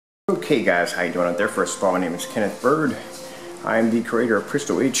Okay guys, how you doing out there? First of all, my name is Kenneth Bird. I am the creator of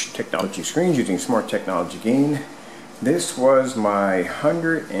Crystal H technology screens using smart technology gain. This was my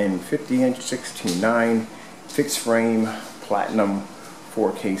 150-inch 16:9 fixed frame platinum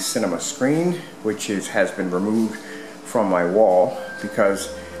 4K cinema screen, which has been removed from my wall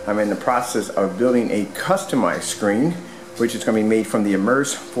because I'm in the process of building a customized screen, which is going to be made from the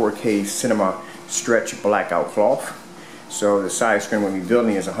Immerse 4K cinema stretch blackout cloth. So the size screen we'll be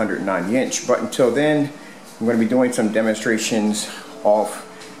building is 190 inch, but until then I'm going to be doing some demonstrations of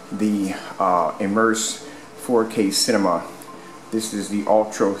the Immerse 4K cinema. This is the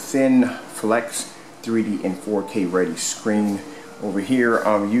ultra thin flex 3D and 4K ready screen. Over here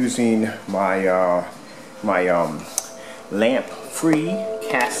I'm using my lamp free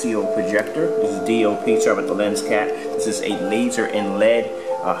Casio projector. This is DOP, sorry about the lens cap. This is a laser and LED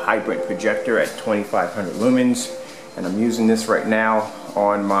hybrid projector at 2500 lumens. And I'm using this right now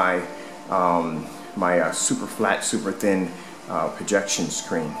on my super flat, super thin projection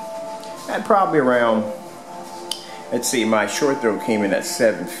screen. At probably around, let's see, my short throw came in at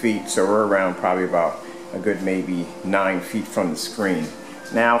 7 feet, so we're around probably about a good maybe 9 feet from the screen.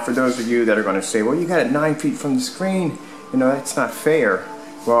 Now, for those of you that are going to say, well, you got it 9 feet from the screen, you know, that's not fair.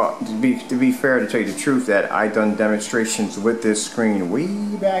 Well, to be fair, to tell you the truth, that I've done demonstrations with this screen way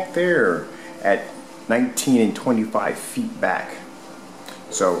back there at 19 and 25 feet back.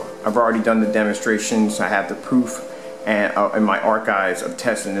 So I've already done the demonstrations. I have the proof and in my archives of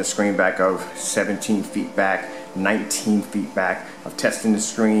testing the screen back of 17 feet back, 19 feet back, of testing the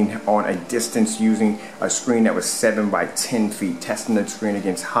screen on a distance using a screen that was 7 by 10 feet, testing the screen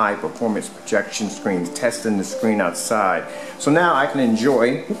against high performance projection screens, testing the screen outside. So now I can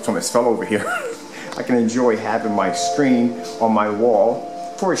enjoy, oops, I almost fell over here. I can enjoy having my screen on my wall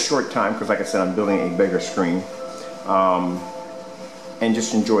for a short time, because like I said, I'm building a bigger screen, and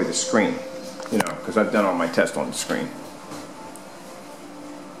just enjoy the screen, you know, because I've done all my tests on the screen.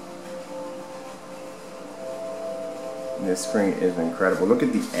 And this screen is incredible. Look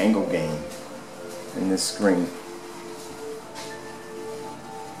at the angle gain in this screen.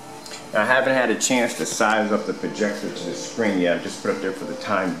 Now, I haven't had a chance to size up the projector to the screen yet. I just put it up there for the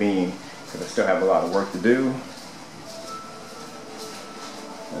time being because I still have a lot of work to do.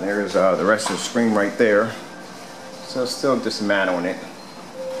 And there's the rest of the screen right there. So still dismantling it.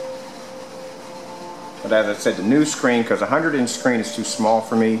 But as I said, the new screen, because a 100-inch screen is too small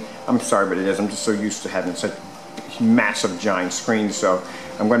for me. I'm sorry, but it is. I'm just so used to having such massive giant screens. So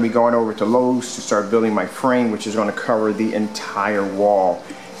I'm going to be going over to Lowe's to start building my frame, which is going to cover the entire wall.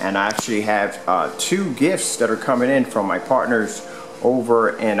 And I actually have 2 gifts that are coming in from my partners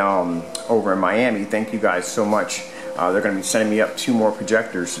over in Miami. Thank you guys so much. They're going to be sending me up 2 more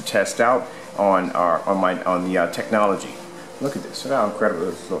projectors to test out on the technology. Look at this. Look how incredible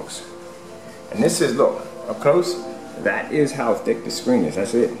this looks. And this is, look, up close, that is how thick the screen is.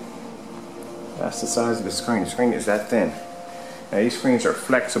 That's it. That's the size of the screen. The screen is that thin. Now these screens are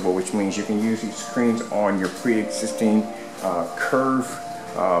flexible, which means you can use these screens on your pre-existing curve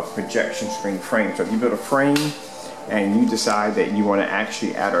projection screen frame. So if you build a frame and you decide that you want to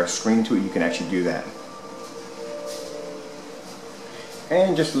actually add our screen to it, you can actually do that.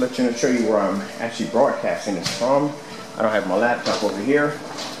 And just to let you know, show you where I'm actually broadcasting this from. I don't have my laptop over here.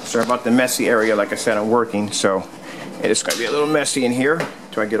 Sorry about the messy area. Like I said, I'm working, so it's going to be a little messy in here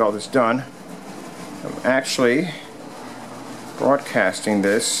until I get all this done. I'm actually broadcasting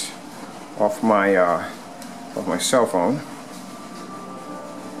this off my cell phone.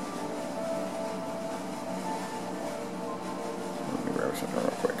 Let me grab something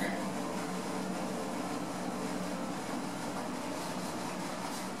real quick.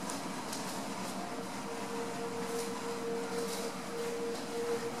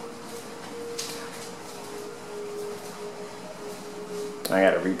 I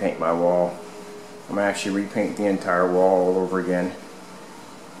gotta repaint my wall. I'm gonna actually repaint the entire wall all over again.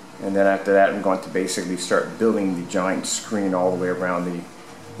 And then after that, I'm going to basically start building the giant screen all the way around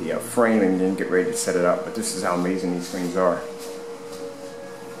the frame and then get ready to set it up. But this is how amazing these screens are.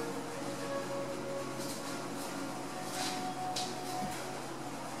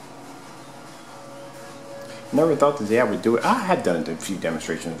 Never thought that I would do it. I have done a few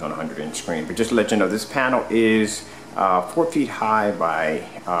demonstrations on a 100-inch screen, but just to let you know, this panel is 4 feet high by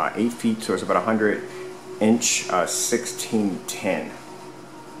 8 feet, so it's about 100-inch 16:10.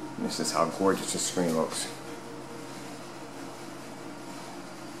 This is how gorgeous this screen looks.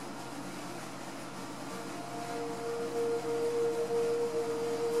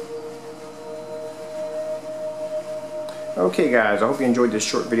 Okay guys, I hope you enjoyed this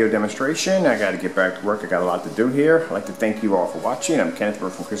short video demonstration. I got to get back to work. I got a lot to do here. I'd like to thank you all for watching. I'm Kenneth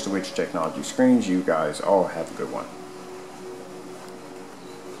from Crystal Witch Technology Screens. You guys all have a good one.